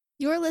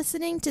You're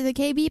listening to the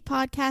KB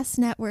Podcast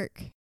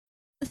Network.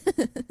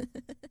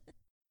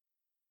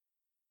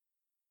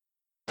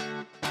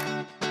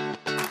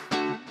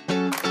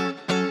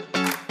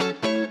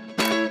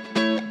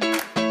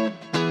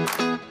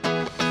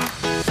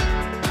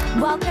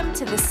 Welcome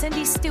to the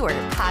Cindy Stewart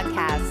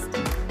Podcast,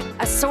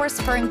 a source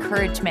for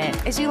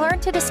encouragement as you learn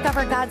to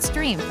discover God's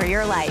dream for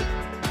your life.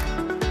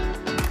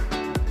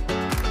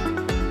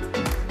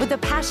 With a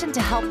passion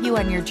to help you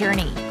on your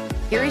journey,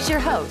 here is your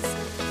host,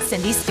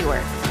 Cindy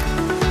Stewart.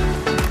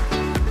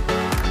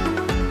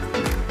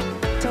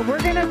 So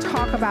we're going to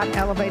talk about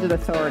elevated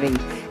authority,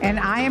 and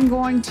I am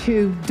going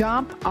to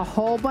dump a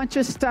whole bunch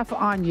of stuff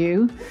on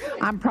you.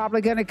 I'm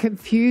probably going to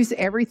confuse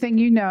everything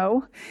you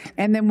know,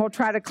 and then we'll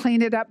try to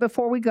clean it up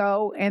before we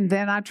go, and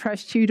then I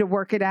trust you to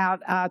work it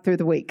out through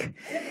the week.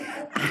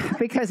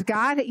 Because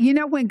God, you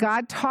know, when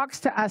God talks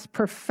to us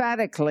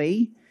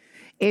prophetically,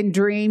 in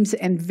dreams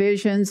and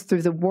visions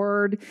through the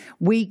word,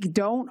 we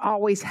don't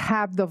always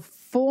have the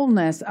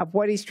fullness of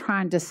what he's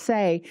trying to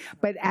say.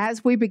 But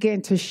as we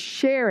begin to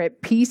share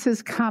it,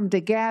 pieces come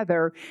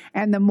together.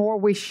 And the more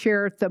we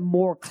share it, the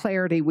more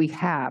clarity we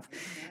have.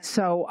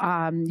 So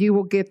you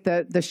will get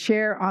the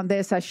share on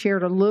this. I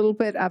shared a little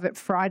bit of it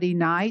Friday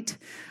night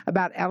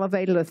about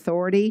elevated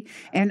authority.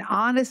 And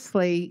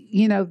honestly,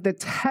 you know, the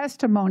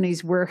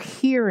testimonies we're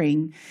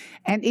hearing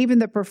and even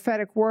the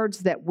prophetic words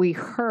that we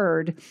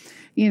heard,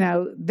 you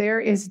know, there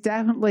is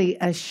definitely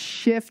a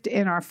shift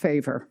in our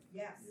favor.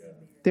 Yes.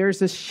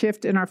 There's a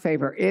shift in our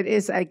favor. It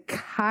is a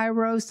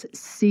Kairos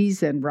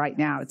season right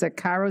now. It's a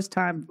Kairos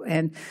time.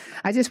 And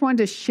I just wanted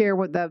to share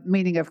what the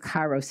meaning of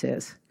Kairos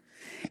is.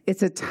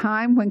 It's a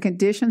time when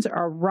conditions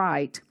are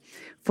right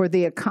for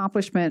the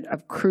accomplishment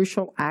of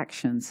crucial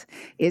actions.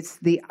 It's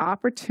the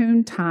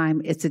opportune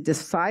time. It's a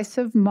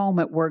decisive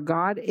moment where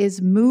God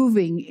is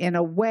moving in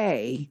a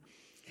way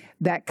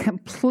that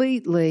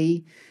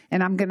completely,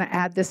 and I'm going to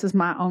add this as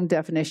my own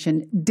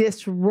definition,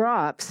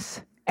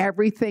 disrupts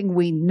everything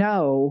we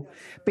know,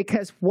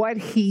 because what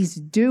he's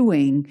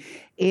doing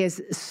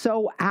is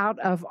so out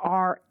of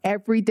our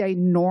everyday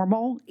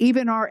normal,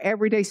 even our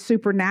everyday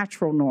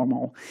supernatural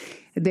normal.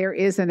 There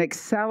is an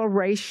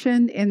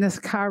acceleration in this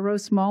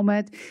Kairos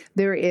moment.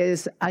 There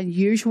is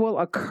unusual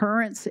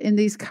occurrence in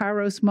these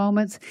Kairos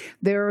moments.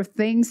 There are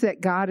things that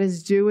God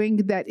is doing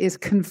that is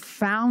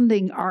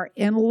confounding our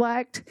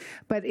intellect,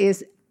 but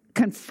is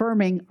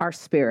confirming our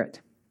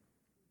spirit.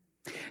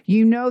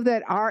 You know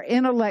that our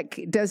intellect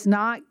does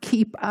not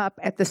keep up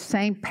at the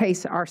same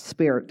pace our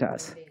spirit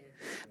does.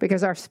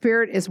 Because our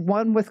spirit is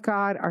one with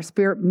God. Our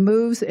spirit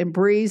moves and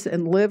breathes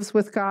and lives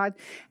with God.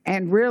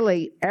 And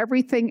really,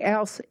 everything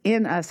else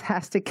in us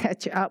has to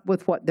catch up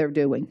with what they're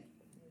doing.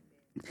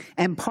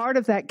 And part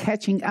of that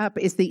catching up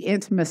is the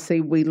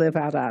intimacy we live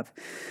out of.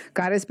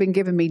 God has been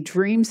giving me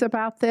dreams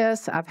about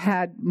this. I've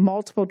had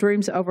multiple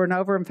dreams over and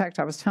over. In fact,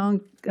 I was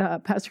telling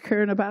Pastor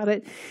Karen about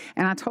it.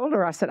 And I told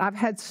her, I said, I've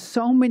had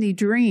so many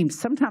dreams.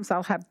 Sometimes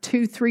I'll have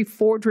 2, 3,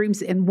 4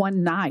 dreams in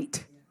one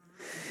night.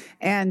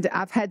 And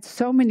I've had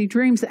so many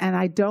dreams, and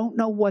I don't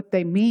know what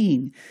they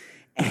mean.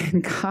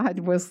 And God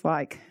was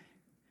like,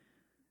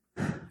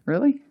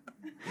 really?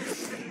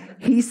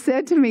 He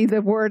said to me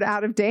the word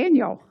out of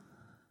Daniel.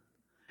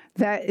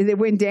 That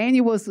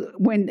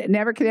when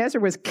Nebuchadnezzar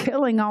was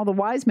killing all the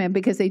wise men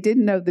because they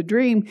didn't know the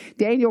dream,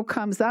 Daniel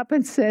comes up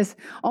and says,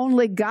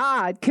 only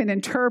God can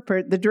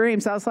interpret the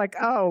dreams. I was like,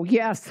 oh,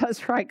 yes,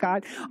 that's right,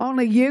 God.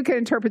 Only you can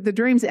interpret the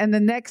dreams. And the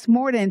next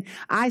morning,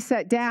 I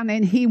sat down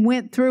and he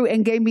went through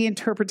and gave me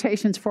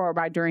interpretations for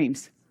my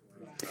dreams.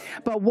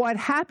 But what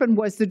happened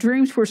was the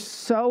dreams were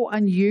so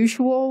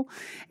unusual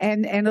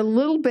and a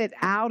little bit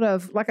out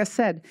of, like I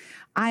said,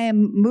 I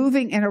am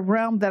moving in a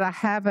realm that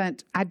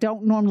I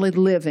don't normally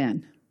live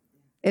in.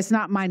 It's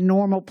not my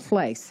normal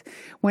place.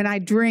 When I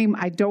dream,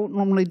 I don't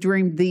normally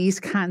dream these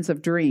kinds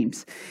of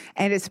dreams.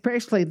 And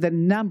especially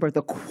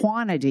the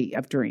quantity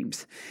of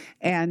dreams.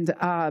 And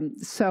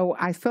so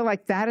I feel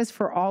like that is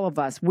for all of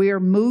us. We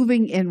are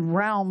moving in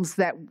realms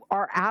that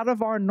are out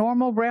of our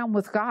normal realm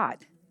with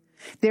God.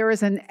 There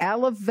is an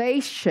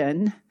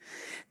elevation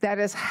that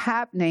is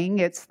happening.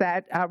 It's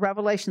that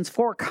Revelations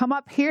 4, come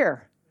up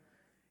here.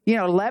 You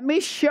know, let me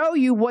show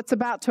you what's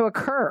about to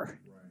occur.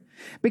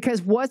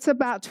 Because what's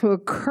about to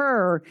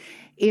occur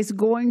is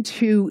going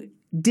to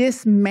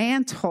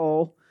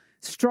dismantle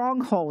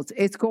strongholds.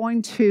 It's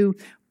going to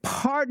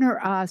partner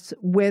us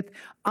with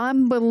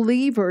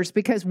unbelievers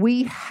because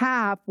we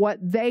have what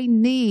they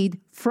need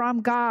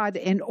from God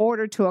in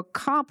order to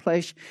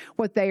accomplish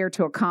what they are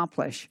to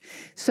accomplish.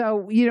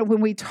 So, you know,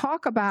 when we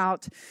talk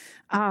about,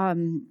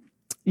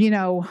 you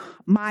know,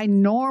 my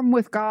norm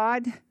with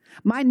God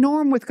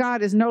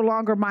is no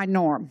longer my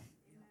norm.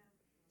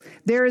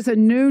 There is a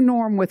new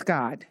norm with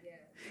God.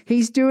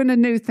 He's doing a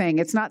new thing.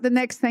 It's not the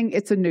next thing,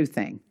 it's a new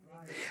thing.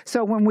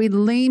 So when we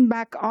lean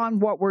back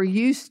on what we're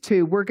used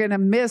to, we're going to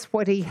miss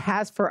what he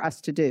has for us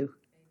to do.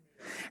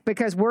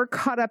 Because we're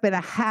caught up in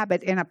a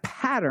habit, in a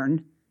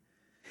pattern.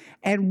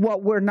 And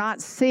what we're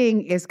not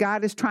seeing is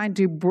God is trying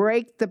to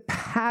break the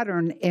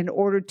pattern in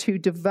order to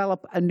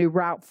develop a new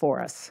route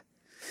for us.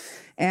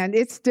 And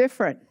it's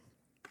different.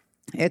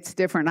 It's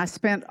different. I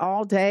spent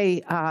all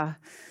day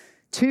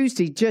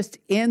Tuesday just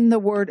in the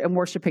Word and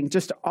worshiping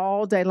just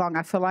all day long.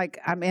 I feel like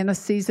I'm in a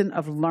season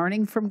of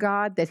learning from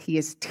God, that He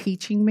is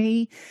teaching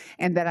me,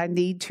 and that I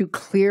need to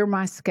clear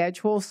my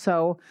schedule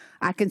so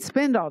I can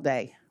spend all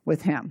day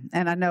with Him.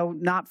 And I know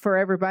not for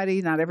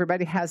everybody, not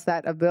everybody has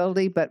that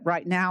ability, but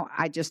right now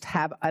I just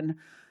have a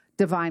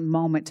divine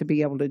moment to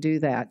be able to do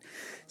that.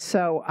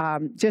 So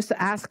just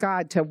ask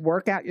God to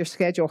work out your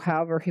schedule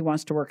however He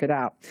wants to work it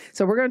out.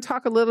 So we're going to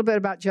talk a little bit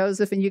about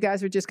Joseph, and you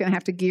guys are just going to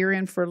have to gear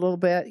in for a little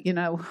bit. You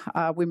know,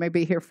 we may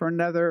be here for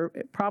another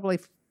probably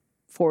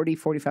 40,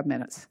 45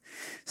 minutes.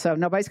 So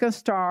nobody's going to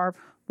starve.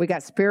 We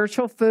got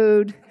spiritual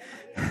food.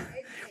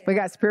 We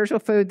got spiritual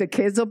food. The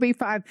kids will be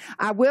fine.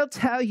 I will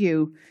tell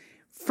you,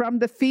 from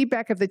the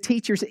feedback of the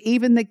teachers,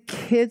 even the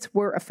kids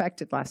were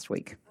affected last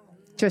week.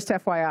 Just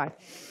FYI.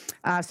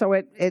 So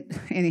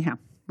anyhow,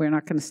 we're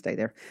not going to stay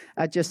there,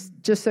 just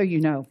so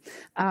you know.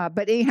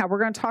 But anyhow, we're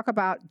going to talk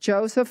about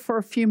Joseph for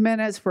a few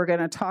minutes. We're going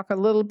to talk a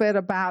little bit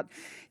about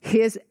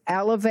his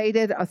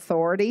elevated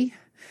authority.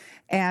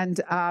 And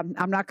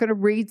I'm not going to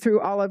read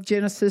through all of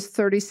Genesis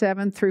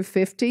 37 through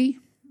 50.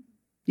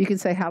 You can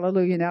say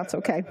hallelujah now. It's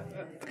okay.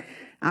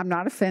 I'm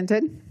not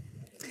offended.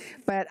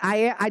 But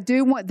I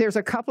do want, there's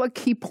a couple of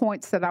key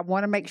points that I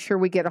want to make sure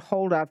we get a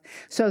hold of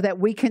so that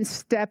we can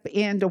step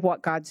into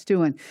what God's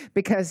doing.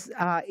 Because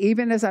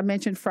even as I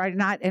mentioned Friday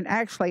night, and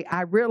actually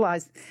I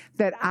realized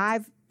that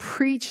I've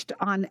preached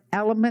on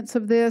elements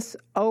of this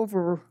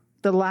over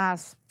the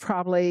last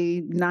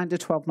probably 9 to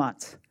 12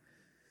 months.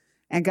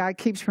 And God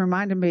keeps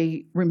reminding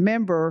me,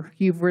 remember,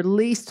 you've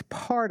released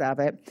part of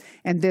it,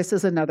 and this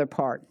is another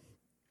part.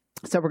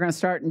 So we're going to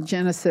start in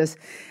Genesis.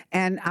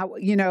 And,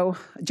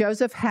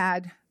 Joseph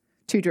had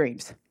 2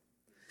 dreams.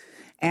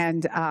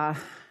 And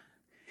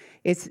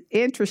it's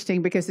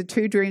interesting because the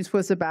 2 dreams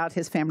was about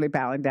his family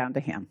bowing down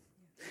to him,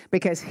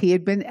 because he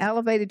had been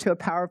elevated to a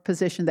power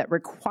position that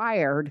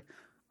required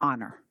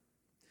honor.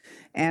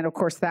 And, of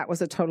course, that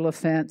was a total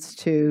offense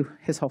to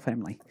his whole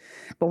family.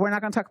 But we're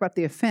not going to talk about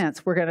the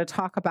offense. We're going to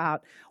talk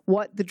about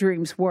what the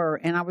dreams were.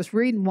 And I was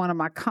reading one of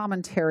my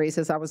commentaries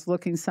as I was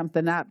looking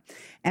something up.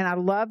 And I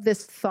love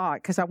this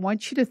thought because I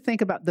want you to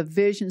think about the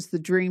visions, the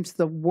dreams,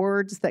 the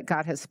words that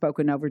God has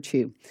spoken over to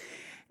you.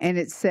 And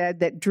it said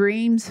that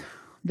dreams,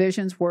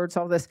 visions, words,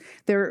 all this,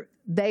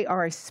 they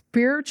are a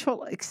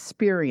spiritual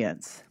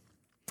experience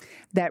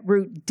that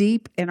root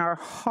deep in our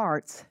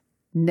hearts,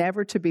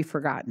 never to be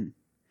forgotten.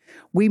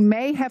 We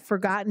may have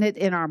forgotten it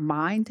in our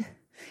mind,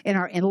 in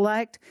our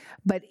intellect,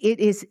 but it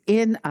is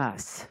in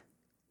us.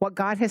 What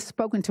God has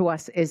spoken to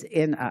us is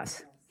in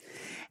us.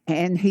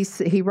 And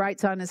he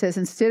writes on and says,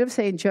 instead of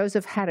saying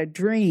Joseph had a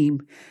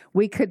dream,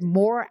 we could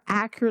more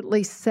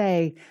accurately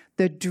say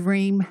the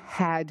dream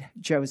had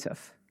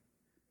Joseph.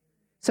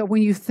 So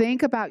when you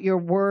think about your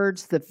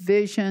words, the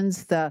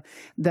visions, the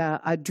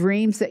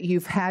dreams that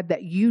you've had,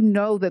 that you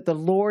know that the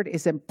Lord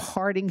is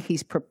imparting,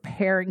 He's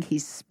preparing,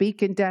 He's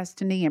speaking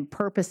destiny and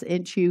purpose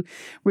into you.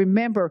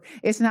 Remember,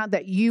 it's not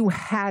that you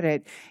had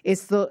it;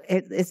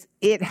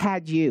 it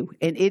had you,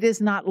 and it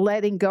is not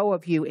letting go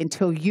of you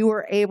until you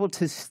are able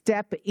to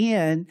step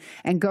in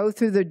and go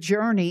through the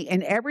journey.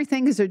 And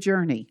everything is a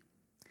journey.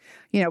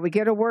 You know, we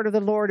get a word of the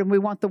Lord, and we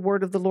want the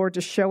word of the Lord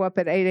to show up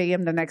at 8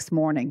 a.m. the next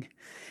morning.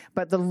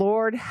 But the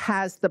Lord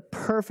has the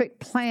perfect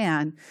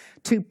plan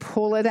to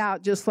pull it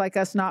out, just like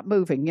us not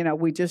moving. You know,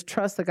 we just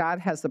trust that God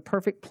has the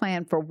perfect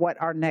plan for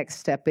what our next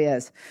step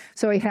is.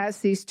 So he has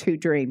these 2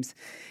 dreams.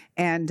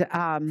 And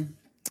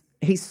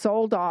he's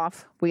sold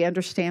off. We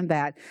understand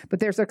that. But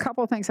there's a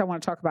couple of things I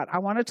want to talk about. I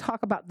want to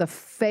talk about the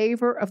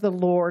favor of the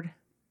Lord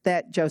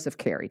that Joseph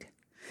carried.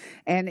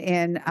 And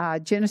in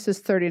Genesis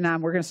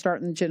 39, we're going to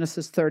start in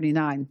Genesis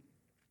 39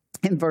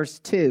 in verse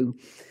 2.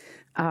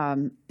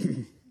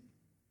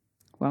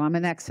 Well, I'm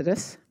in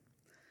Exodus.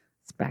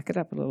 Let's back it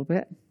up a little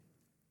bit.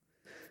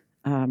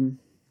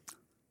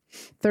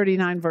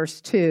 39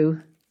 verse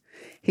 2.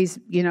 He's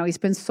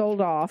been sold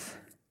off.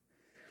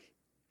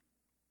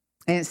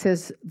 And it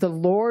says, the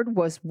Lord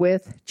was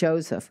with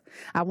Joseph.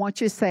 I want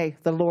you to say,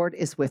 the Lord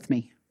is with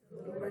me.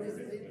 The Lord is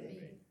with me.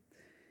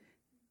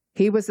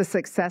 He was a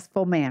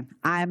successful man.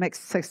 I am a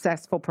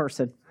successful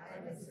person.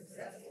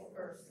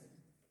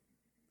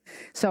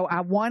 So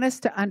I want us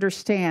to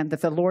understand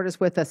that the Lord is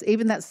with us.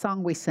 Even that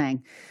song we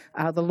sang,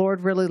 the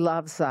Lord really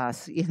loves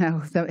us. You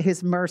know,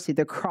 His mercy,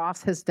 the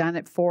cross has done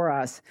it for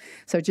us.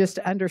 So just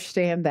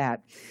understand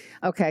that.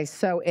 Okay,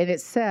 so and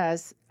it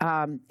says,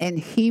 and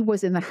he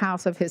was in the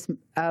house of his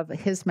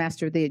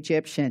master, the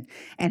Egyptian.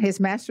 And his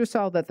master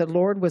saw that the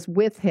Lord was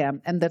with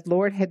him, and that the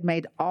Lord had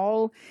made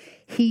all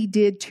he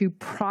did to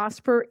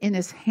prosper in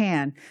his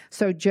hand.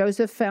 So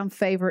Joseph found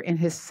favor in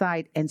his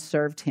sight and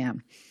served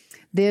him.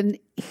 Then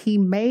he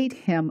made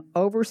him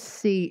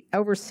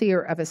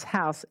overseer of his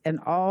house, and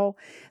all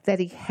that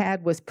he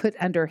had was put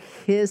under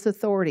his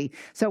authority.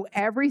 So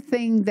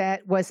everything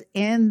that was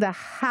in the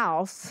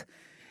house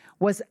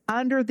was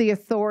under the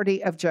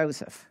authority of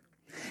Joseph.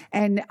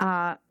 And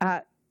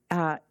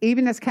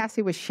even as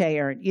Cassie was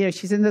sharing,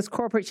 she's in this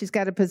corporate, she's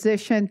got a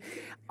position.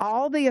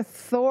 All the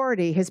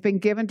authority has been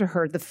given to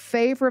her. The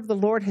favor of the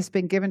Lord has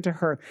been given to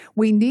her.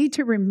 We need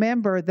to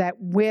remember that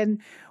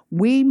when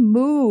we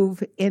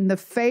move in the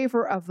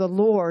favor of the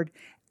Lord,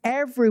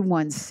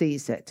 everyone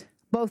sees it,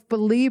 both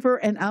believer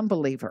and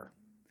unbeliever.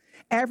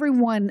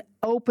 Everyone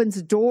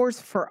opens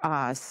doors for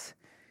us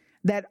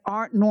that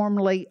aren't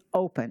normally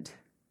opened,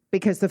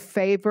 because the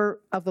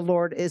favor of the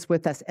Lord is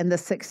with us. And the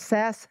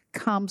success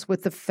comes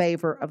with the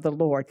favor of the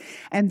Lord.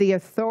 And the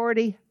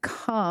authority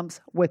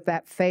comes with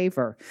that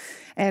favor.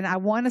 And I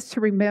want us to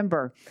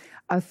remember,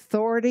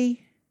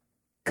 authority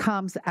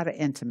comes out of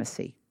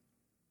intimacy.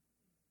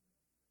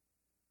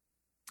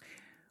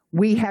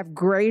 We have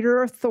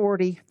greater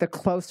authority the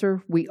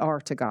closer we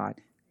are to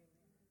God.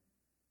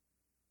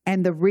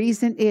 And the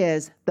reason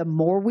is, the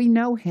more we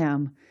know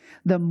Him,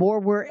 the more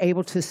we're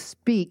able to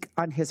speak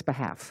on His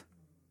behalf.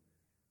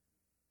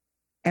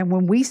 And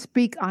when we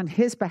speak on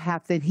His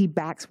behalf, then He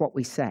backs what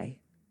we say.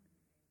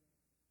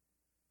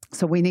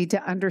 So we need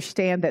to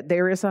understand that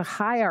there is a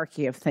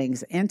hierarchy of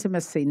things.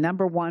 Intimacy,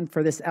 number one,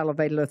 for this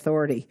elevated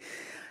authority.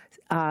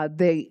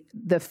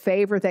 The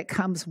favor that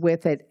comes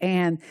with it,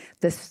 and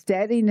the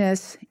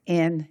steadiness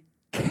in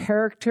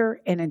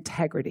character and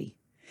integrity.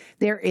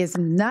 There is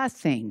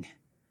nothing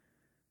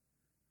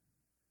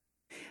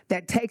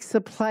that takes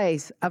the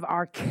place of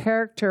our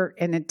character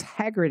and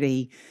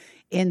integrity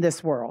in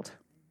this world.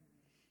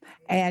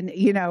 And,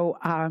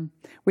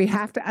 we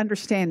have to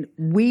understand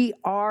we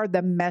are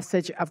the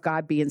message of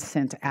God being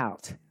sent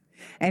out.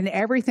 And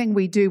everything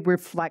we do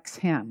reflects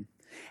Him.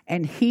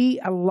 And He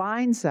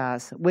aligns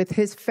us with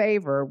His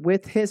favor,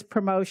 with His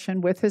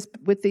promotion,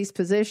 with these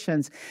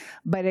positions.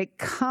 But it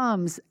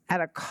comes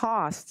at a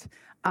cost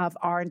of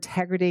our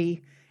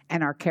integrity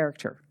and our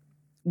character.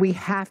 We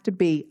have to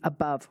be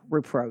above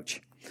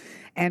reproach.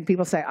 And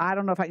people say, I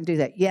don't know if I can do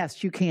that.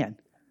 Yes, you can.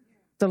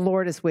 The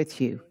Lord is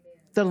with you.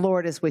 The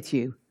Lord is with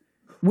you.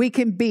 We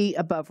can be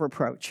above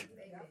reproach.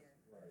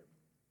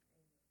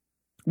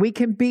 We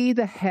can be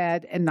the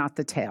head and not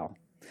the tail.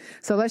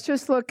 So let's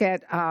just look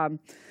at,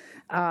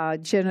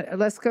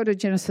 let's go to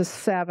Genesis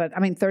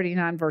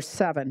 39, verse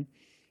 7.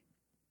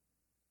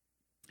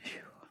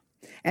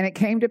 And it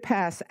came to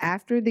pass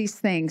after these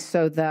things,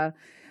 so the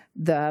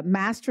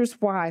master's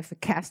wife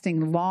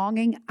casting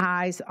longing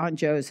eyes on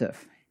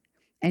Joseph.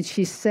 And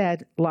she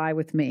said, lie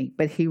with me.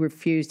 But he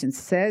refused and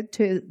said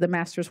to the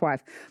master's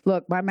wife,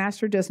 look, my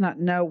master does not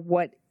know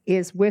what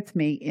is with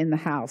me in the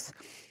house.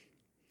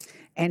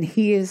 And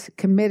he is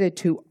committed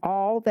to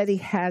all that he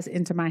has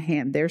into my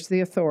hand. There's the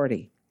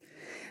authority.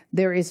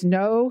 There is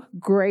no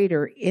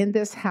greater in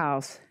this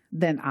house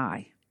than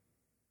I.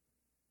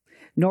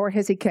 Nor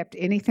has he kept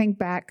anything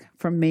back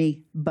from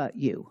me but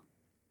you,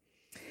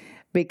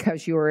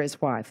 because you are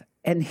his wife.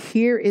 And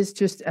here is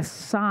just a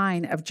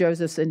sign of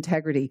Joseph's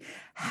integrity.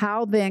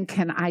 How then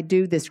can I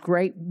do this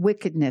great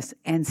wickedness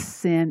and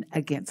sin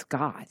against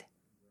God?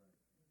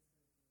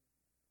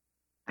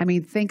 I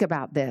mean, think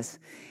about this.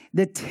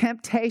 The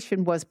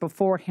temptation was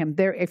before him.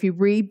 There, if you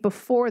read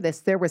before this,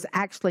 there was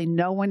actually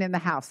no one in the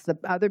house. The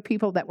other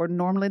people that were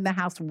normally in the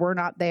house were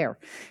not there.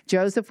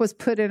 Joseph was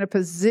put in a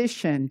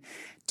position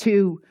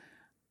to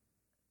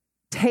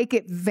take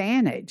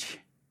advantage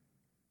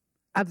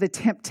of the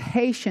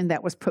temptation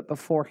that was put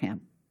before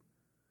him.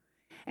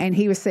 And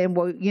he was saying,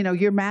 well,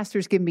 your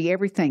master's given me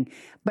everything.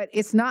 But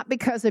it's not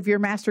because of your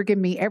master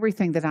giving me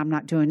everything that I'm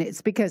not doing it.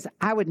 It's because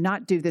I would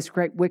not do this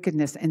great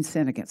wickedness and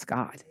sin against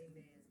God.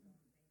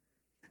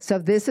 So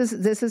this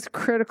is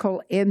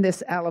critical in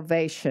this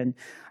elevation,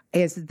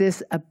 is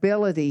this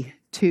ability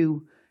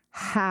to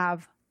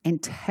have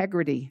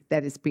integrity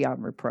that is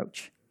beyond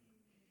reproach.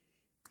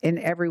 In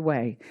every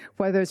way,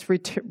 whether it's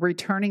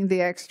returning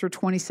the extra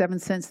 27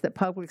 cents that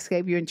Publix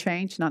gave you in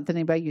change, not that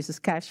anybody uses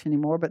cash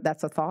anymore, but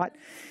that's a thought,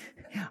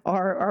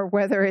 or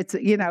whether it's,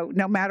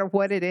 no matter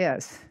what it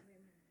is,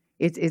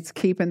 it's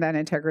keeping that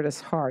integritous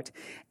heart,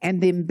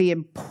 and then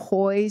being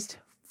poised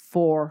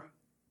for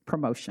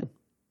promotion.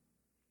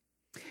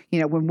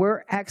 When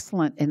we're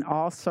excellent in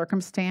all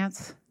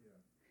circumstance,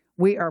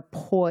 we are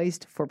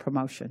poised for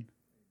promotion.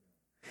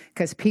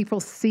 Because people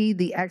see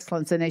the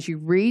excellence. And as you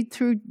read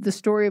through the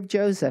story of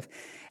Joseph,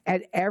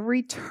 at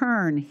every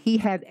turn, he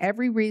had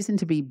every reason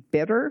to be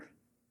bitter.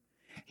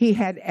 He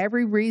had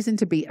every reason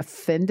to be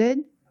offended.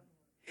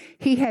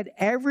 He had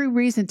every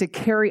reason to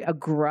carry a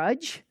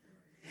grudge.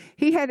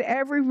 He had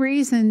every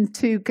reason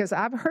to, because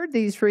I've heard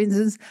these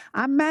reasons,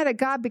 I'm mad at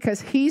God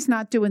because he's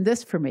not doing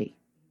this for me.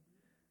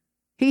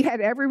 He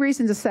had every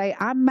reason to say,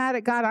 I'm mad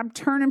at God. I'm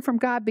turning from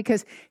God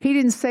because he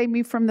didn't save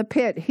me from the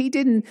pit. He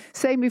didn't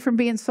save me from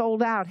being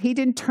sold out. He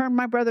didn't turn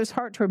my brother's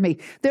heart toward me.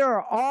 There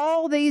are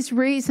all these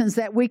reasons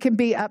that we can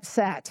be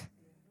upset.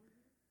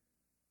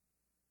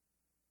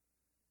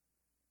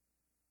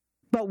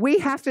 But we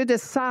have to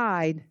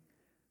decide,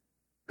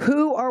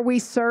 who are we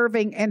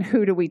serving and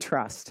who do we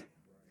trust?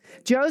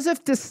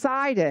 Joseph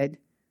decided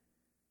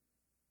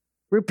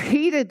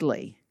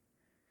repeatedly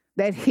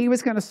that he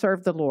was going to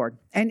serve the Lord.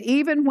 And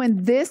even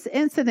when this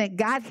incident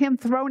got him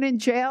thrown in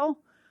jail,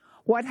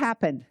 what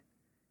happened?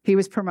 He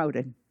was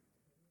promoted.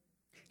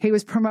 He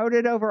was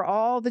promoted over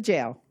all the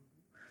jail.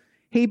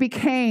 He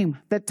became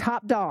the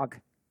top dog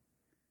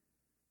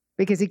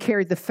because he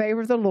carried the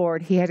favor of the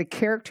Lord. He had a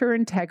character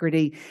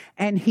integrity,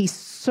 and he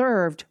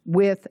served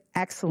with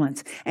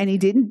excellence. And he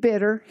didn't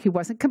bitter. He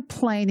wasn't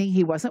complaining.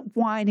 He wasn't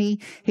whiny.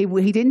 He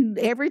didn't,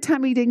 every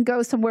time he didn't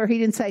go somewhere, he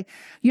didn't say,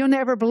 "You'll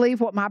never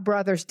believe what my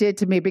brothers did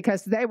to me,"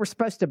 because they were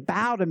supposed to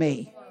bow to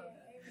me.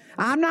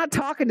 I'm not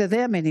talking to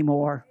them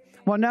anymore.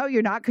 Well, no,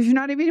 you're not, because you're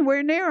not even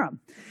anywhere near them.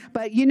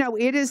 But,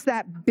 it is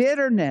that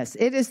bitterness.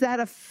 It is that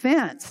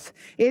offense.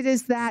 It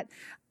is that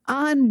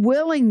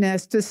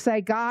unwillingness to say,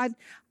 "God,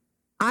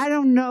 I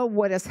don't know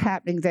what is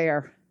happening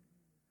there,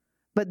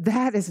 but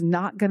that is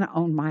not going to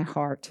own my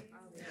heart.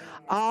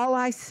 All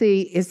I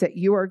see is that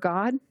you are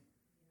God,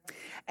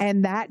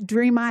 and that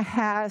dream I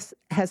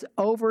has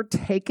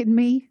overtaken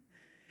me,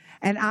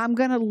 and I'm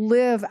going to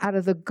live out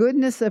of the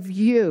goodness of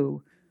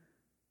you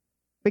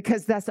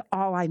because that's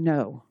all I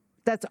know.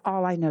 That's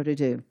all I know to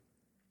do."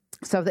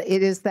 So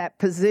it is that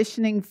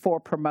positioning for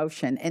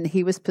promotion, and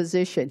he was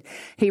positioned.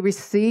 He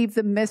received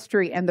the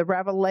mystery and the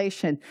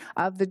revelation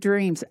of the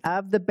dreams,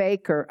 of the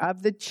baker,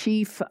 of the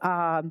chief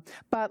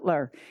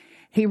butler.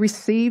 He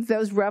received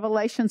those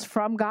revelations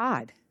from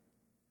God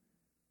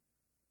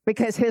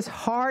because his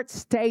heart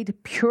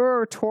stayed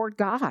pure toward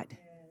God.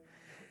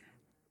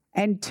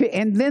 And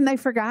then they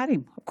forgot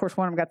him. Of course,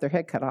 one of them got their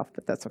head cut off,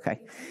 but that's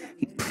okay.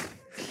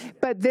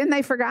 But then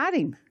they forgot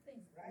him.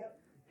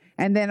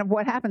 And then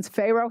what happens?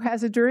 Pharaoh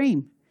has a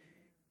dream.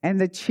 And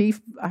the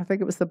chief, I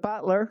think it was the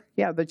butler.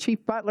 Yeah, the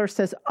chief butler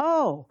says,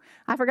 "Oh,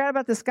 I forgot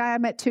about this guy I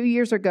met 2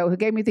 years ago who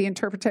gave me the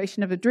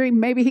interpretation of the dream.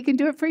 Maybe he can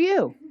do it for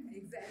you."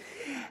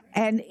 Exactly.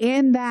 And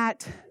in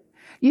that,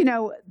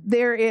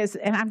 there is,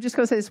 and I'm just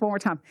going to say this one more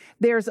time,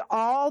 there's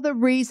all the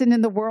reason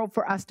in the world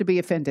for us to be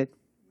offended.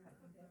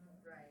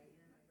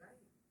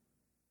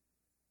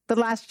 The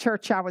last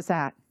church I was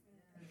at,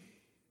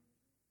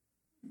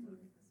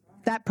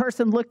 that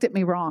person looked at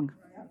me wrong.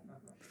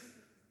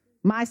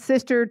 My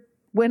sister,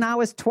 when I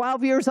was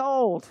 12 years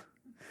old,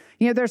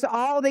 there's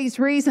all these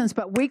reasons,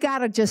 but we got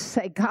to just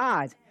say,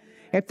 "God,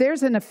 if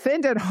there's an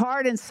offended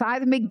heart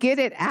inside of me, get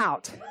it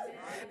out."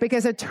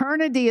 Because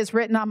eternity is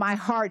written on my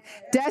heart.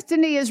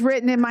 Destiny is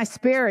written in my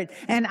spirit.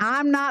 And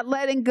I'm not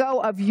letting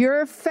go of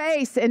your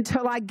face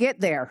until I get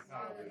there.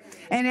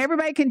 And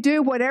everybody can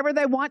do whatever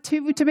they want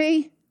to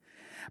me.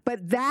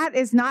 But that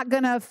is not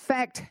going to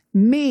affect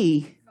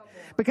me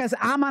because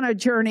I'm on a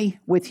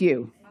journey with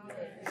you.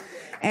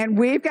 And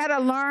we've got to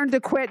learn to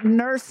quit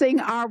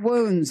nursing our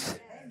wounds.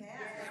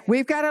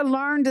 We've got to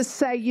learn to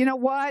say, "You know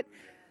what?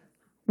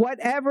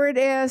 Whatever it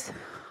is,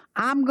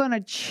 I'm going to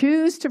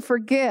choose to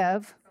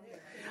forgive.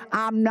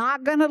 I'm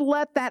not going to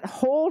let that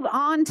hold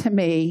on to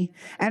me.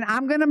 And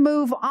I'm going to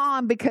move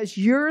on because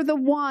you're the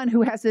one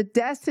who has a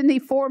destiny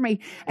for me.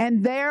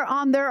 And they're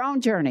on their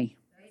own journey.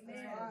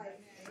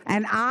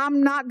 And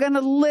I'm not going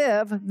to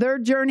live their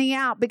journey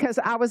out because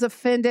I was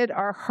offended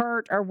or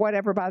hurt or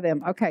whatever by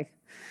them." Okay.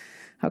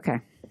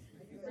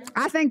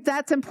 I think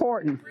that's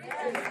important.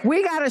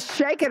 We got to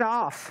shake it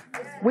off.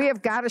 We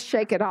have got to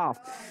shake it off.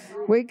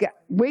 We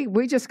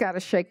just got to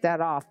shake that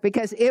off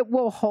because it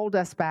will hold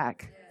us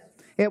back.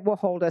 It will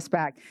hold us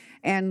back.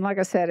 And like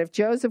I said, if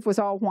Joseph was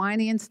all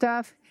whiny and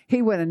stuff,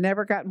 he would have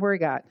never gotten where he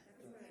got.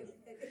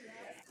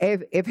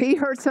 If he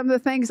heard some of the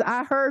things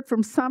I heard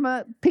from some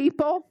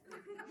people,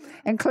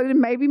 including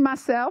maybe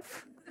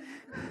myself,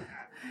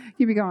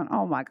 you'd be going,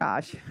 "Oh my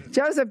gosh."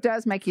 Joseph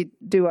does make you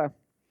do a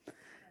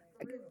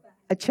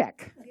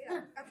check.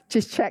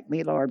 Just check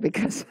me, Lord,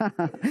 because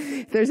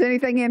if there's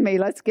anything in me,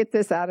 let's get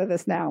this out of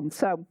this now.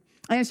 So,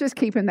 and it's just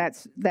keeping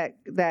that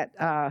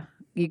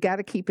you got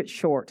to keep it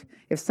short.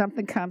 If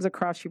something comes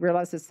across, you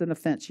realize it's an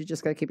offense, you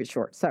just got to keep it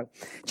short. So,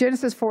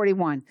 Genesis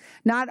 41.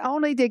 Not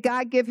only did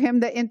God give him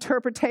the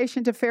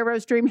interpretation to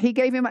Pharaoh's dream, he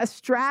gave him a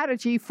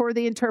strategy for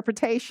the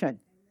interpretation.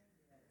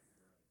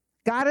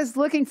 God is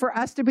looking for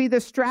us to be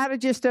the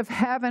strategist of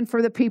heaven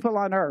for the people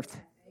on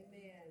earth.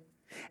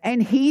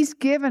 And he's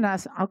given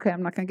us, okay,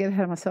 I'm not going to get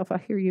ahead of myself. I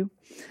hear you.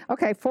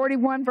 Okay,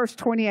 41 verse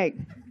 28.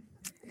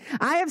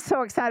 I am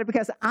so excited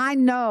because I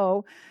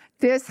know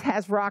this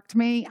has rocked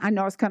me. I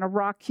know it's going to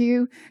rock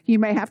you. You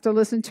may have to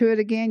listen to it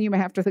again. You may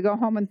have to go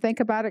home and think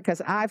about it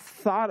because I've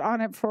thought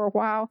on it for a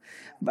while.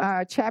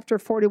 Chapter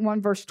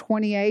 41 verse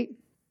 28.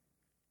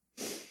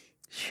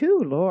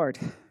 Shoo, Lord.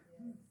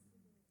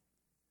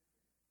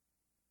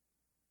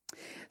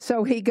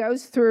 So he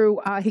goes through,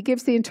 he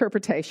gives the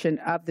interpretation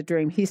of the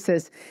dream. He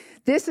says,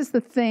 "This is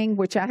the thing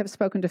which I have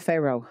spoken to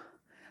Pharaoh.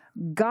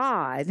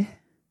 God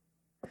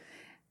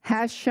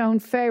has shown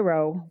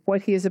Pharaoh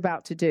what he is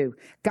about to do."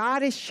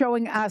 God is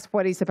showing us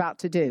what he's about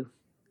to do.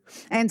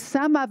 And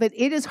some of it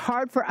is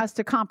hard for us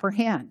to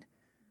comprehend.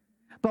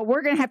 But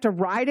we're going to have to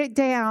write it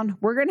down.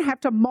 We're going to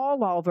have to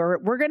mull over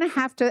it. We're going to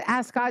have to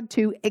ask God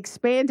to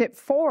expand it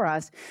for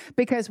us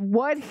because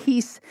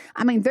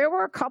there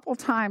were a couple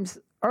times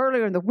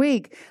earlier in the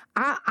week,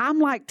 I'm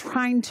like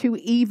trying to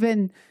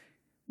even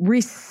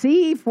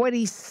receive what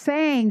he's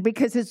saying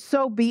because it's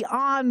so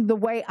beyond the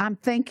way I'm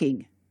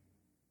thinking.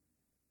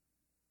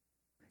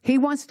 He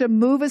wants to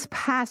move us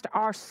past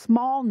our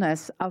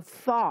smallness of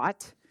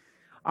thought,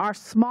 our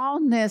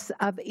smallness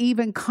of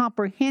even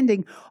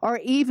comprehending or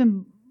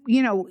even,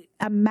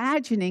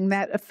 imagining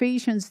that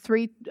Ephesians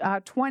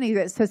 3:20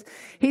 that says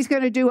he's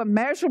going to do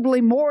immeasurably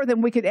more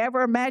than we could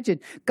ever imagine.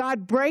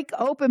 God, break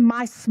open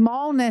my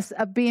smallness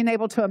of being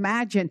able to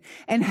imagine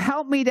and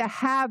help me to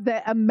have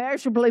the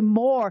immeasurably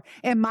more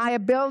in my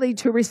ability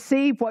to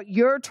receive what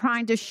you're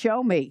trying to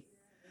show me.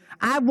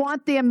 I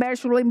want the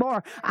immeasurably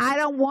more. I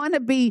don't want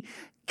to be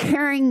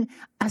carrying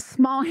a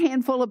small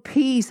handful of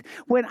peas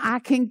when I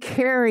can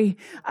carry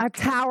a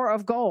tower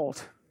of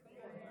gold.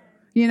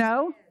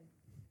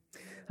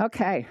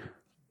 Okay.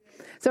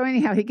 So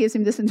anyhow, he gives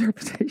him this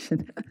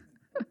interpretation.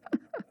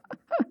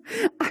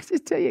 I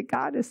just tell you,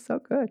 God is so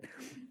good.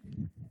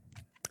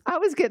 I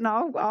was getting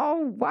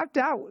all wiped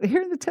out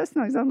hearing the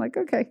testimonies. I'm like,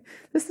 okay,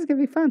 this is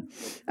going to be fun.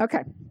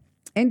 Okay.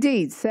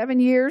 Indeed, 7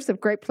 years of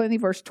great plenty,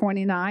 verse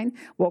 29,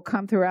 will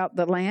come throughout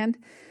the land.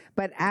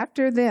 But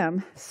after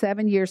them,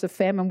 7 years of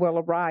famine will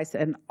arise,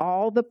 and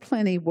all the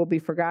plenty will be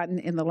forgotten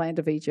in the land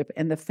of Egypt,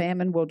 and the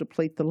famine will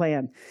deplete the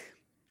land.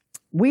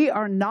 We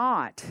are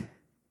not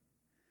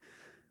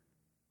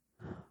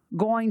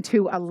going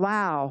to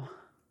allow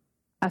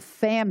a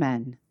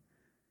famine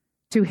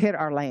to hit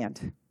our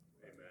land.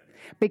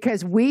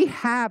 Because we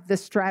have the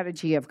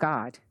strategy of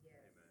God.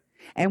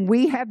 And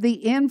we have the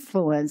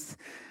influence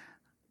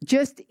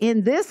just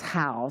in this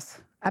house.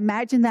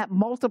 Imagine that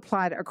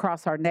multiplied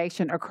across our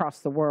nation, across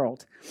the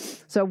world.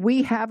 So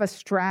we have a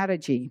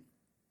strategy.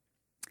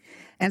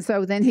 And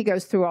so then he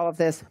goes through all of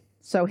this.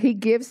 So he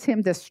gives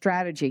him this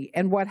strategy.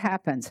 And what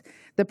happens?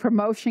 The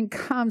promotion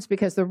comes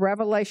because the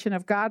revelation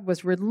of God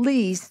was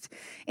released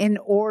in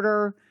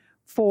order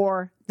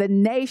for the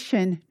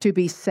nation to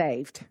be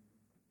saved.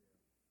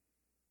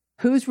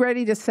 Who's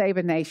ready to save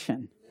a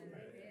nation?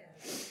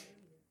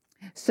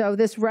 So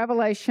this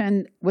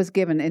revelation was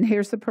given, and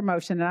here's the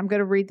promotion. And I'm going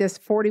to read this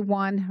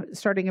 41,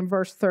 starting in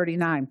verse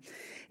 39.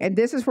 And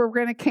this is where we're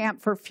going to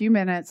camp for a few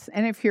minutes.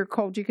 And if you're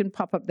cold, you can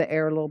pop up the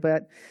air a little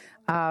bit.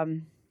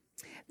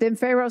 Then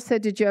Pharaoh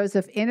said to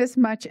Joseph,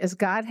 inasmuch as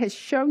God has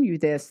shown you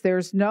this,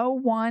 there's no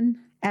one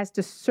as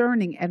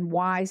discerning and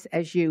wise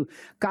as you.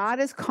 God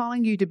is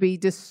calling you to be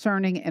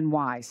discerning and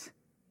wise.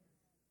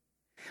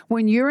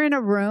 When you're in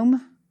a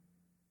room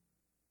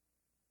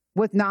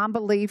with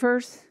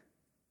non-believers,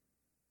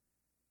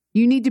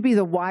 you need to be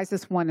the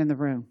wisest one in the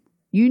room.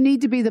 You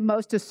need to be the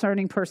most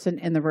discerning person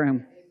in the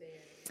room.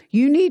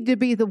 You need to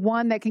be the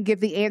one that can give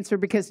the answer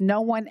because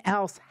no one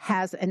else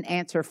has an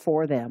answer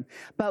for them.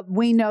 But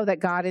we know that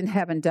God in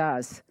heaven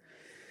does.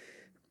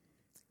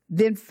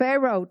 Then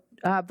Pharaoh,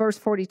 verse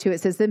 42,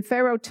 it says, then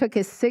Pharaoh took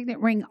his signet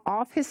ring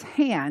off his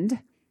hand.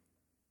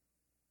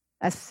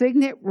 A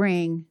signet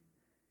ring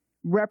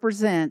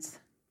represents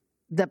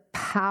the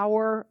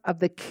power of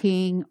the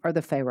king or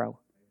the Pharaoh.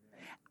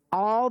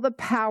 All the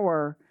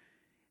power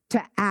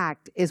to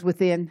act is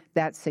within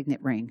that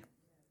signet ring.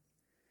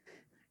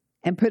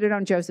 And put it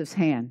on Joseph's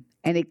hand.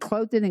 And he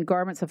clothed it in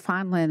garments of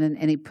fine linen,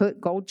 and he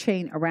put gold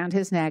chain around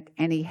his neck,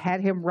 and he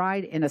had him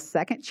ride in a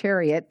second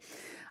chariot,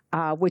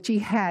 which he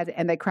had,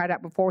 and they cried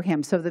out before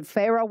him. So the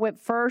Pharaoh went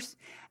first,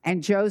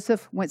 and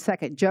Joseph went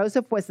second.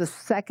 Joseph was the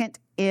second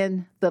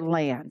in the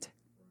land.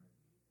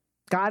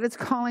 God is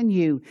calling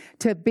you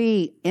to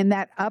be in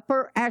that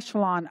upper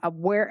echelon of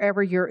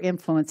wherever your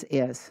influence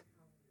is.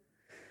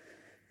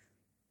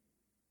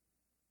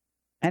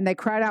 And they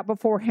cried out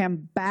before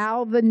him,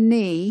 bow the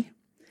knee,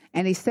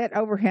 and he set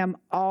over him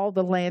all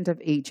the land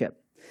of Egypt.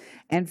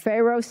 And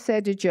Pharaoh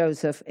said to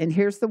Joseph, and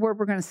here's the word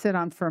we're going to sit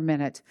on for a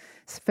minute.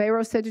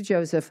 Pharaoh said to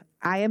Joseph,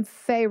 I am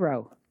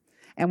Pharaoh,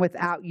 and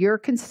without your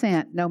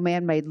consent, no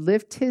man may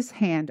lift his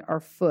hand or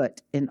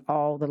foot in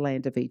all the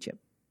land of Egypt.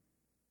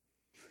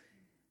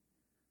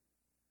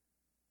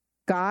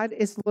 God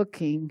is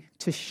looking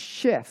to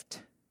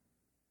shift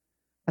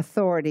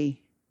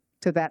authority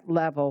to that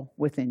level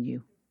within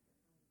you.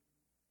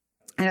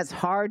 And it's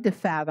hard to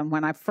fathom.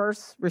 When I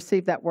first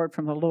received that word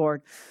from the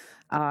Lord,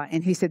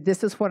 and he said,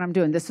 this is what I'm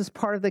doing. This is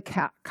part of the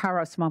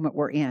Kairos moment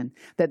we're in.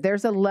 That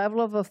there's a level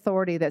of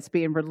authority that's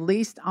being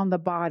released on the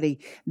body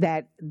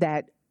that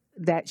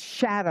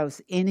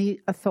shadows any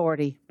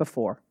authority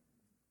before.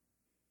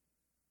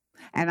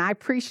 And I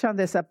preached on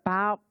this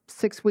about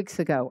 6 weeks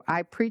ago.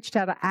 I preached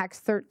out of Acts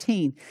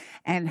 13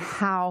 and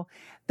how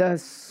the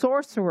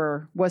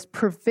sorcerer was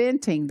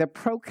preventing the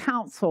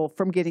proconsul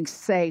from getting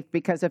saved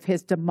because of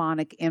his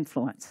demonic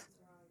influence.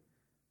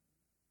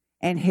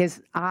 And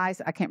his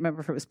eyes, I can't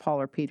remember if it was Paul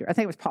or Peter. I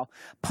think it was Paul.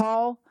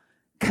 Paul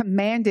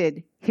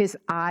commanded his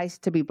eyes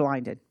to be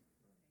blinded.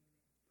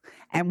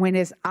 And when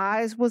his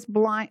eyes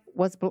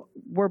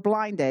were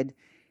blinded,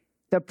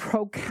 the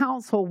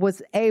proconsul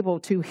was able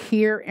to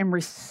hear and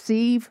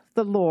receive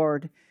the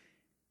Lord.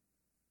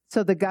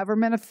 So the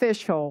government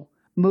official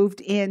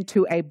moved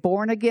into a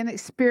born-again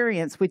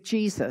experience with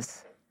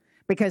Jesus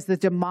because the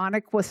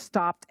demonic was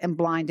stopped and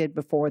blinded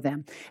before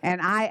them. And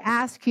I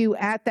ask you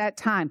at that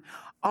time,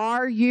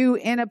 Are you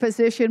in a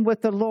position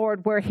with the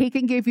Lord where He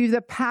can give you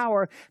the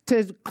power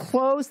to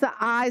close the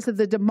eyes of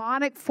the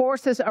demonic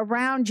forces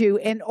around you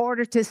in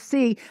order to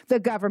see the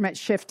government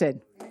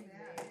shifted?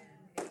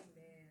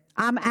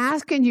 I'm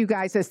asking you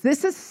guys this.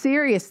 This is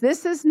serious.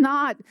 This is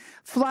not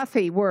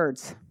fluffy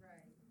words.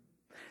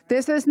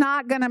 This is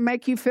not going to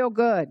make you feel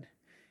good.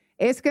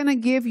 It's going to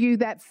give you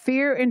that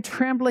fear and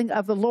trembling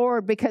of the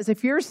Lord, because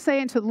if you're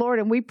saying to the Lord,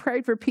 and we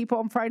prayed for people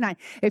on Friday night,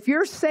 if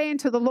you're saying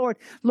to the Lord,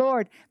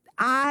 Lord,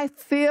 I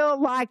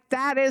feel like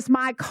that is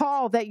my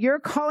call, that you're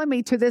calling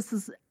me to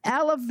this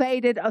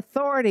elevated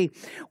authority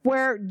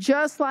where,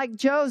 just like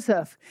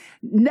Joseph,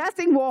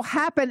 nothing will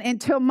happen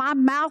until my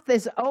mouth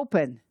is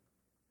open.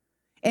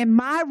 In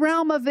my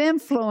realm of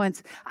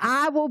influence,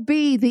 I will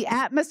be the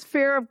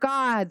atmosphere of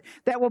God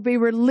that will be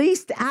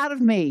released out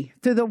of me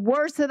through the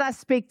words that I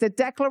speak, the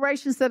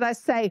declarations that I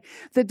say,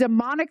 the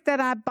demonic that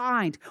I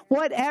bind,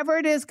 whatever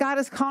it is God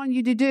is calling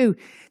you to do.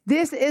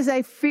 This is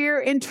a fear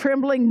and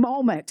trembling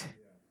moment.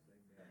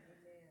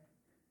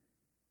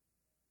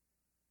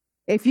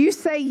 If you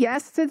say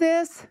yes to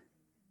this,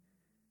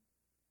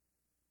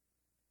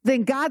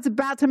 then God's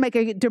about to make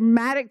a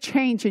dramatic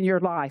change in your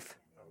life.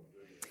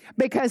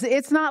 Because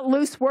it's not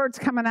loose words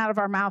coming out of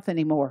our mouth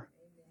anymore.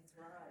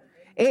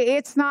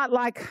 It's not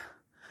like,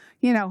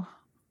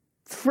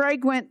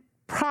 fragrant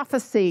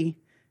prophecy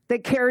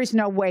that carries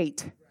no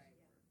weight.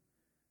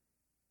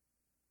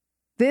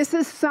 This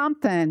is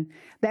something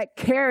that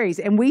carries,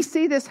 and we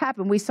see this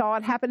happen. We saw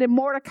it happen in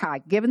Mordecai,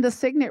 given the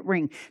signet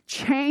ring,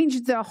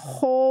 changed the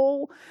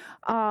whole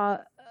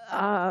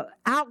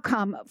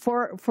outcome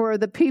for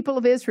the people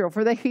of Israel,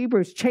 for the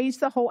Hebrews, changed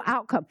the whole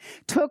outcome,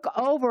 took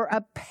over a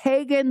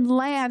pagan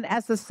land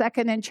as the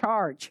second in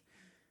charge.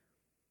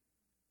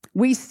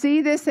 We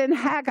see this in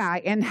Haggai,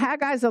 and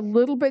Haggai is a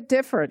little bit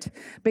different,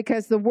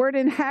 because the word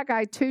in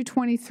Haggai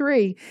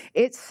 2:23,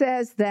 it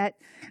says that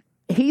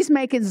he's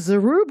making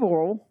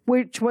Zerubbabel,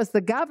 which was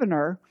the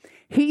governor,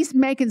 he's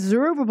making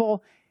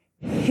Zerubbabel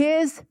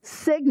his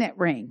signet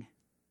ring.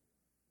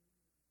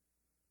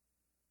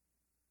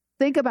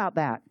 Think about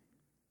that.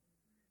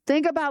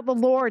 Think about the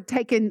Lord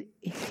taking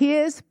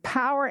His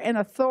power and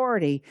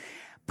authority,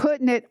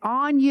 putting it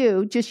on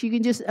you. You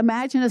can just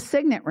imagine a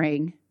signet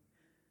ring.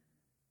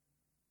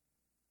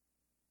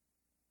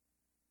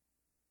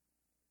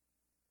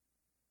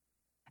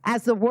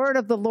 As the word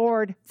of the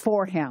Lord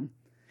for him,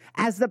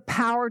 as the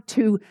power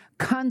to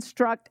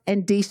construct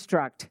and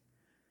destruct.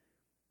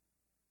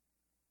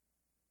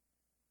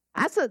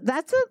 That's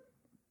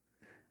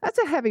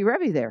a heavy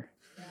revy there.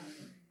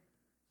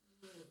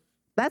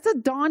 That's a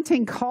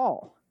daunting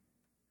call.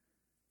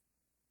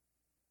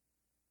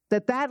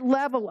 That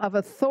level of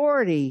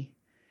authority,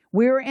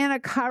 we're in a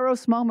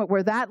Kairos moment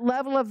where that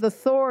level of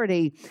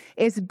authority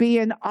is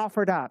being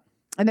offered up.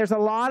 And there's a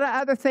lot of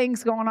other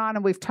things going on,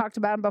 and we've talked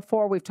about them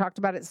before. We've talked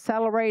about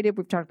accelerated.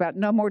 We've talked about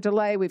no more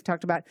delay. We've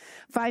talked about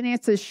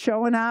finances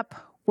showing up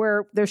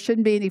where there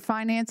shouldn't be any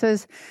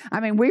finances. I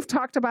mean, we've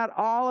talked about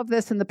all of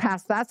this in the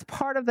past. That's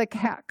part of the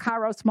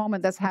Kairos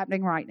moment that's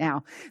happening right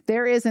now.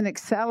 There is an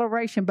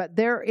acceleration, but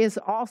there is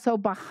also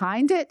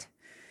behind it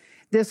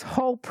this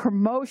whole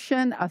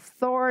promotion,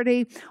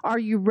 authority. Are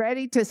you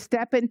ready to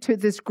step into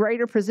this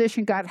greater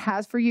position God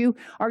has for you?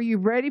 Are you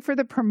ready for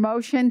the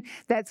promotion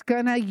that's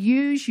going to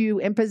use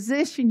you and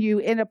position you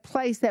in a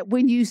place that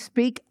when you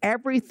speak,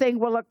 everything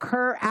will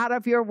occur out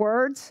of your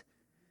words?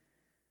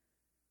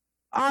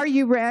 Are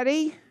you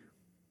ready?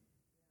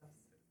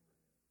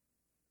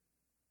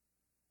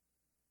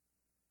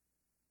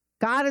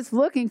 God is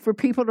looking for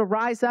people to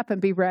rise up and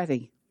be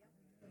ready.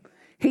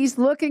 He's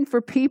looking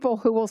for people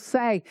who will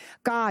say,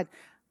 God,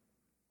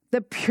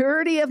 the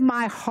purity of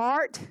my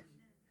heart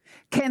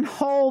can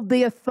hold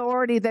the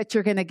authority that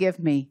you're going to give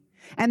me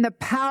and the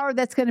power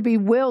that's going to be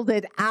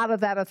wielded out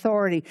of that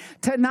authority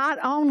to not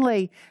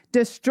only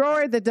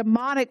destroy the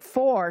demonic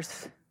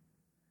force,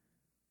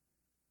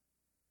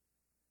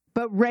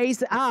 but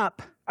raise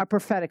up a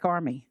prophetic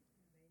army.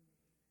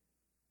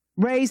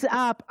 Raise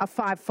up a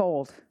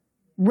fivefold.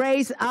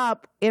 Raise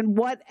up in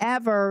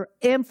whatever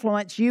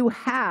influence you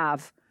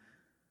have,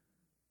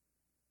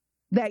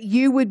 that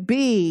you would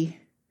be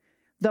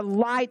the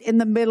light in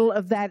the middle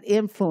of that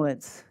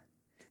influence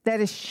that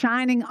is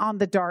shining on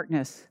the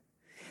darkness,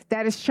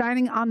 that is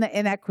shining on the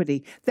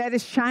inequity, that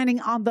is shining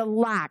on the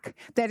lack,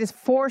 that is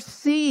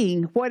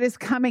foreseeing what is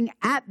coming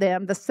at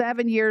them, the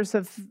 7 years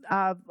of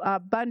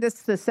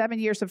abundance, the 7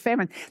 years of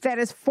famine, that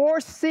is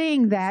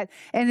foreseeing that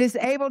and is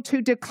able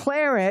to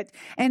declare it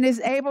and is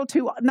able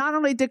to not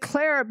only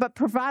declare it, but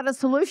provide a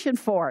solution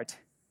for it,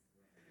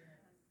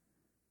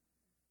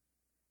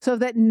 so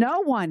that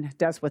no one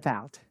does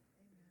without.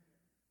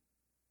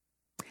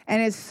 And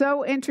it's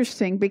so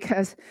interesting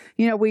because,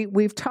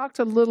 we've talked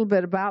a little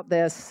bit about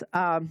this,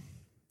 but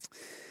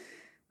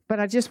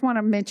I just want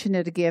to mention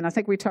it again. I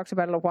think we talked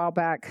about it a while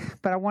back,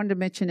 but I wanted to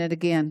mention it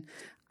again.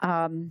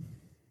 Let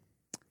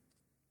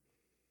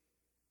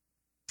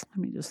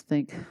me just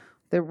think.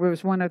 There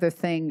was one other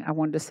thing I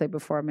wanted to say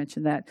before I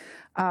mentioned that.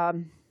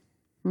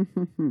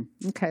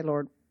 Okay,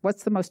 Lord,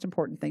 what's the most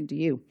important thing to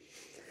you?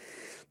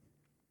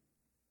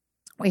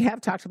 we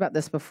have talked about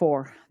this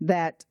before,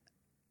 that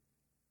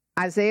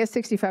Isaiah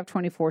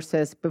 65:24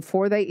 says,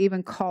 before they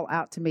even call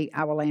out to me,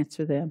 I will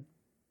answer them.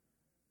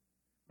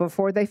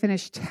 Before they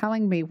finish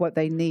telling me what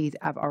they need,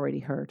 I've already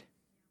heard.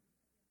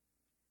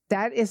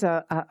 That is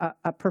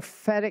a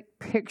prophetic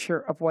picture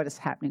of what is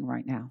happening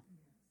right now.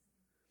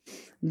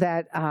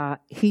 That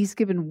he's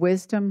given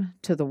wisdom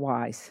to the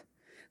wise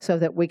so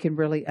that we can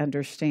really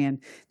understand.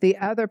 The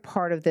other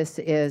part of this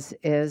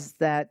is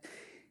that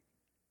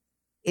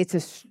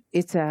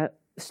it's a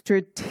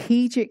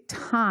strategic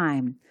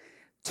time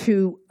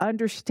to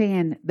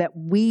understand that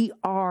we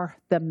are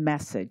the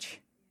message.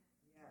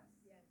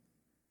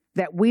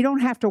 That we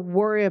don't have to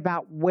worry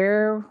about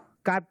where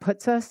God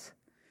puts us,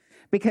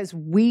 because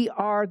we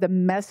are the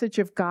message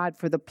of God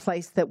for the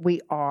place that we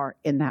are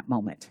in that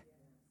moment.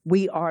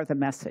 We are the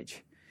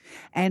message.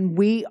 And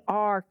we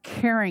are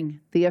carrying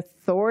the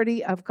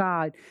authority of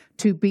God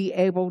to be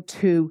able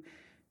to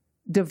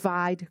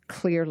divide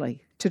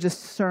clearly, to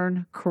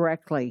discern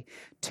correctly,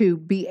 to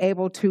be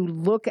able to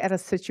look at a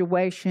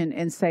situation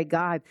and say,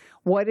 God,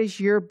 what is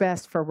your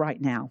best for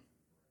right now?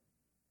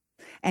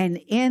 And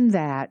in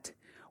that,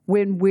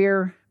 when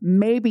we're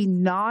maybe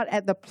not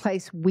at the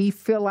place we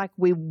feel like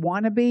we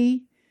want to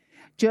be,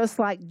 just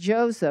like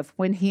Joseph,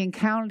 when he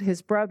encountered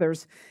his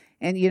brothers,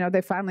 and,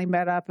 they finally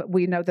met up.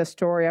 We know the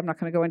story. I'm not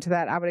going to go into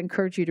that. I would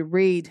encourage you to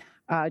read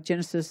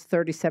Genesis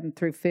 37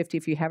 through 50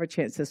 if you have a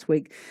chance this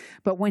week.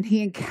 But when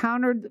he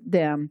encountered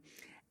them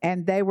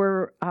and they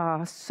were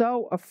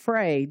so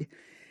afraid,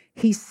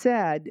 he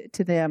said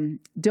to them,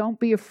 don't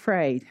be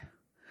afraid.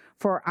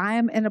 For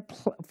am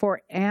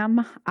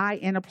I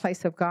in a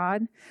place of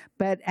God?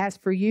 But as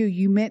for you,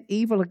 you meant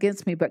evil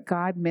against me, but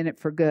God meant it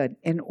for good,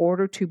 in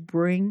order to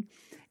bring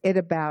it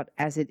about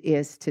as it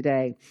is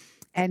today.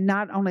 And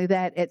not only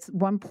that, at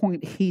one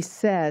point he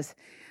says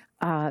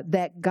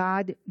that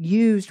God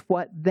used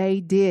what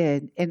they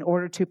did in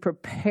order to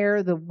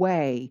prepare the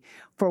way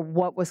for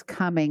what was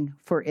coming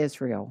for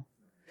Israel.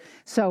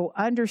 So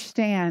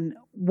understand,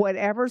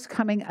 whatever's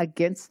coming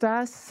against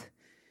us,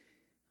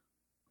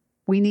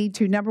 we need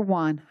to, number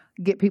one,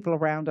 get people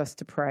around us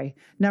to pray.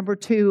 Number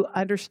two,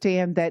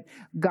 understand that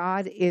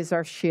God is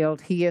our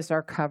shield. He is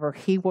our cover.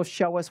 He will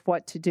show us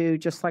what to do,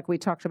 just like we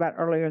talked about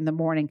earlier in the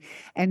morning.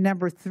 And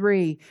number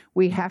three,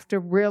 we have to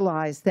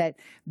realize that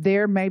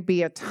there may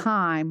be a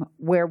time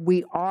where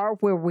we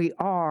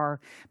are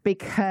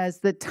because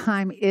the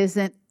time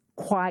isn't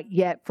quite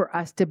yet for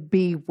us to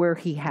be where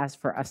He has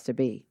for us to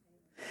be.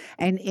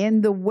 And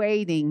in the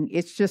waiting,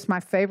 it's just my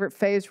favorite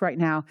phase right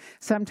now.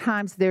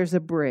 Sometimes there's a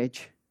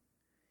bridge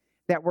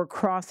that we're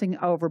crossing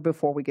over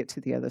before we get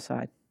to the other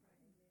side.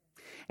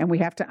 And we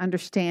have to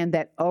understand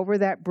that over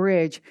that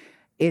bridge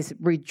is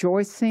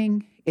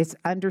rejoicing, it's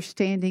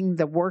understanding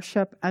the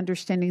worship,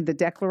 understanding the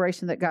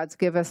declaration that God's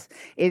given us.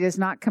 It is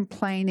not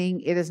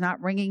complaining, it is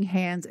not wringing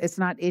hands, it's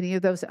not any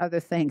of those other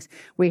things.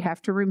 We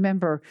have to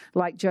remember,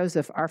 like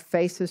Joseph, our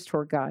face is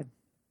toward God.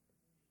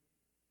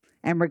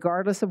 And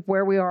regardless of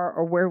where we are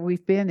or where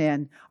we've been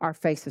in, our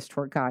face is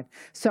toward God.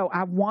 So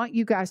I want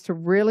you guys to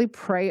really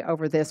pray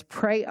over this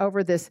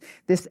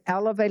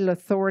elevated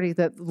authority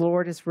that the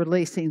Lord is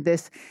releasing,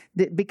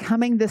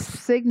 becoming the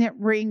signet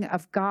ring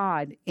of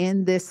God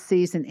in this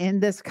season,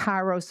 in this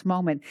Kairos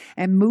moment,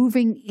 and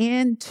moving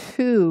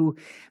into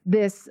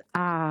this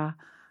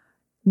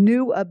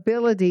new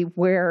ability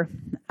where,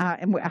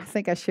 and I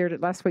think I shared it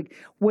last week,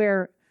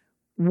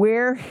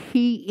 where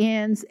He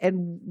ends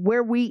and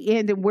where we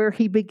end and where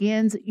He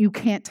begins, you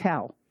can't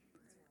tell.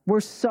 We're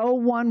so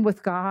one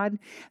with God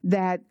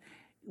that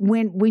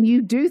when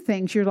you do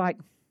things, you're like,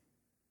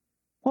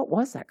 what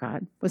was that,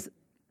 God? Was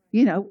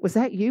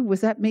that you?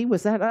 Was that me?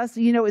 Was that us?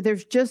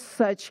 There's just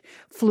such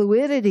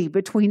fluidity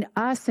between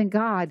us and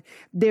God.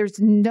 There's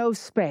no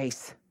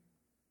space.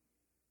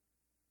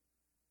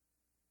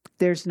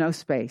 There's no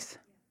space.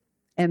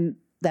 And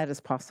that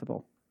is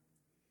possible.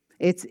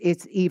 It's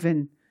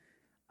even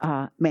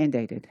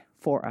mandated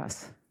for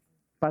us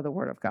by the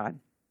Word of God.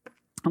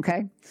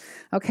 Okay.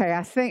 I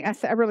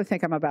really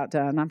think I'm about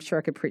done. I'm sure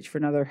I could preach for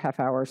another half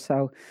hour or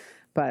so,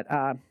 but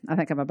I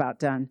think I'm about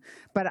done.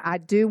 But I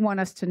do want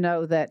us to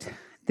know that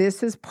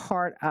this is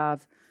part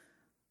of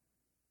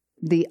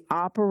the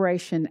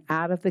operation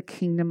out of the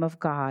kingdom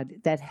of God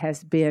that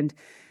has been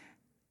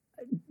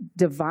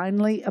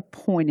divinely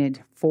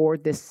appointed for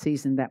this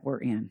season that we're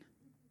in.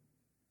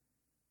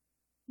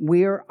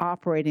 We are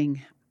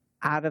operating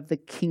out of the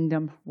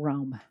kingdom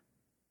realm.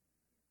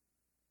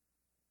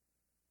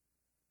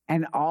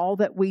 And all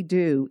that we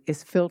do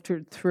is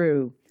filtered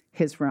through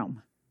His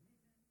realm.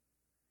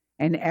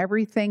 And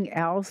everything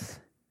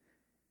else,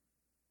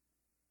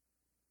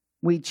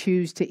 we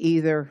choose to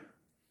either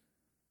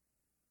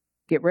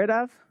get rid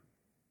of,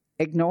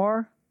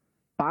 ignore,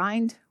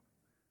 bind,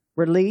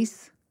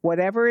 release,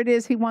 whatever it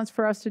is He wants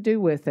for us to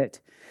do with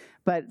it.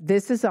 But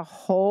this is a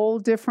whole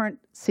different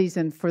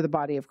season for the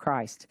body of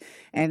Christ.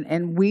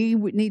 And we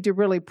need to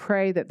really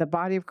pray that the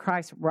body of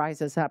Christ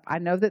rises up. I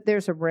know that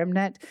there's a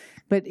remnant,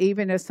 but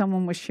even as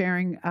someone was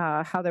sharing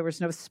how there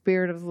was no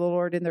Spirit of the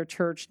Lord in their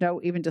church,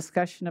 no even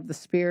discussion of the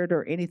Spirit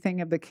or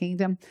anything of the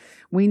kingdom,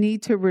 we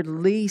need to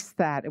release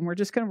that. And we're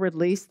just going to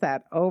release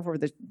that over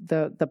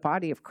the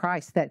body of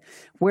Christ, that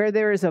where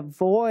there is a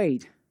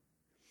void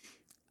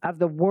of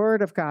the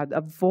Word of God, a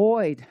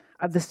void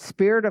of the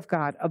Spirit of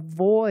God, a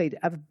void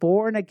of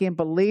born-again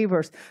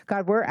believers.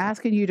 God, we're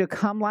asking you to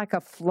come like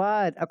a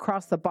flood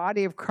across the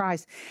body of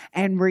Christ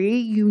and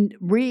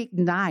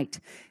reignite,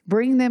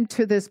 bring them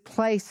to this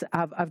place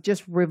of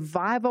just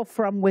revival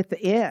from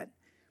within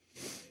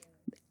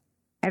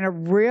and a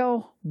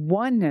real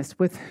oneness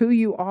with who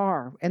you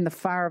are in the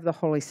fire of the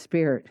Holy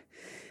Spirit.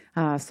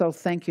 So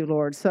thank you,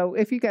 Lord. So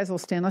if you guys will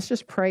stand, let's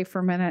just pray for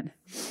a minute.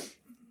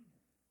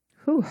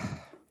 Whew.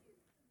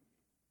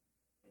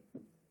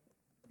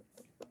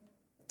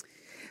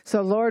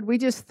 So, Lord, we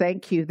just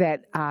thank you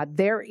that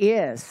there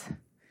is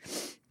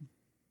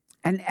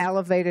an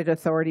elevated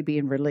authority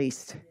being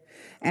released.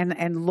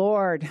 And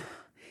Lord,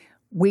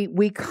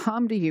 we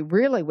come to you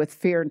really with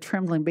fear and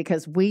trembling,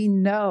 because we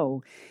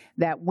know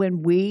that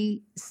when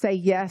we say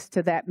yes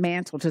to that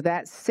mantle, to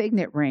that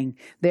signet ring,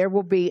 there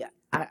will be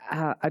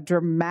a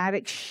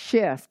dramatic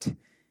shift.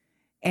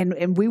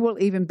 And we will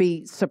even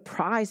be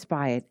surprised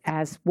by it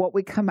as what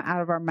we come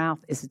out of our mouth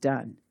is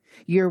done.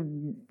 You're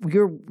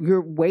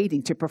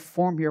waiting to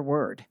perform your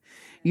word.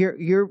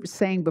 You're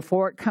saying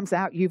before it comes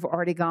out, you've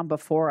already gone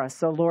before us.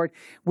 So Lord,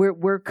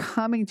 we're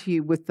coming to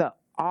you with the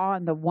awe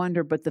and the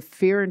wonder, but the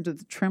fear and the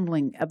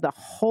trembling of the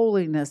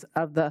holiness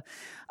of the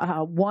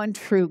one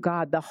true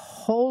God, the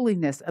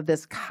holiness of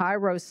this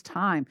Kairos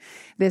time,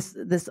 this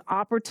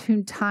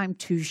opportune time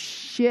to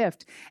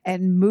shift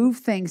and move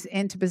things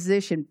into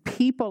position,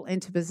 people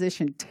into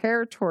position,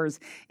 territories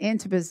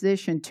into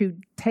position, to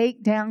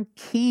take down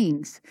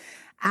kings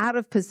out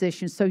of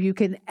position so you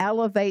can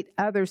elevate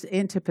others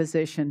into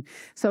position.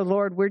 So,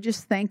 Lord, we're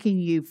just thanking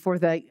you for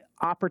the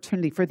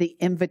opportunity, for the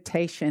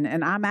invitation.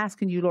 And I'm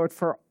asking you, Lord,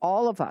 for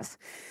all of us,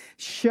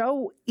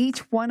 show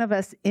each one of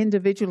us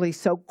individually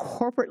so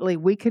corporately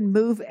we can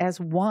move as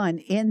one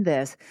in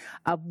this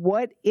of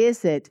what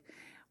is it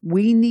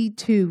we need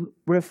to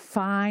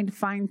refine,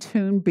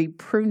 fine-tune, be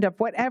pruned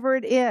up, whatever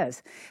it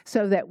is,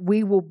 so that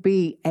we will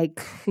be a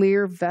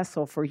clear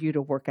vessel for you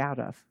to work out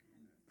of.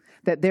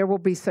 That there will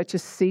be such a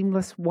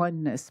seamless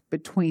oneness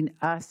between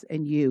us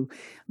and you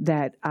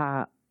that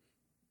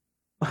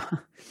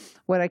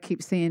what I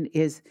keep seeing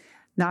is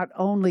not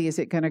only is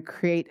it going to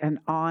create an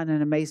awe and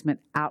an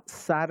amazement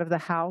outside of the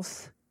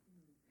house,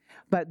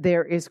 but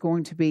there is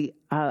going to be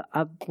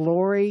a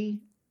glory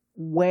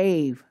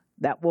wave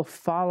that will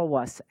follow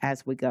us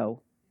as we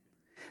go.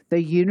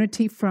 The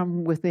unity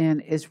from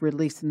within is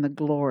releasing the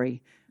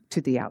glory to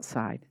the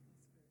outside.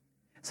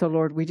 So,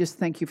 Lord, we just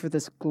thank you for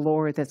this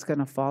glory that's going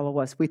to follow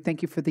us. We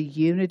thank you for the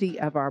unity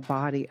of our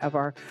body, of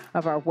our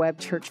Web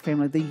Church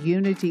family, the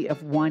unity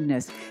of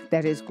oneness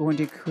that is going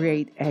to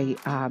create a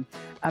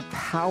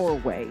power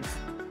wave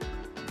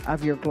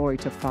of your glory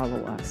to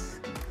follow us.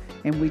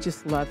 And we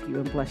just love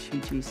you and bless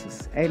you,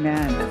 Jesus.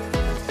 Amen.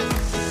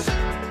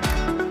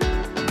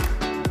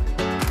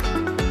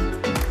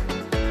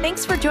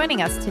 Thanks for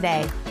joining us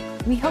today.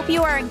 We hope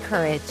you are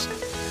encouraged.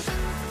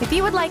 If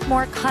you would like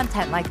more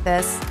content like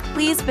this,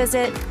 please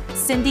visit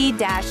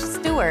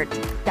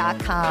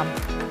cindy-stewart.com.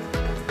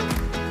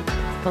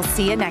 We'll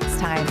see you next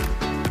time.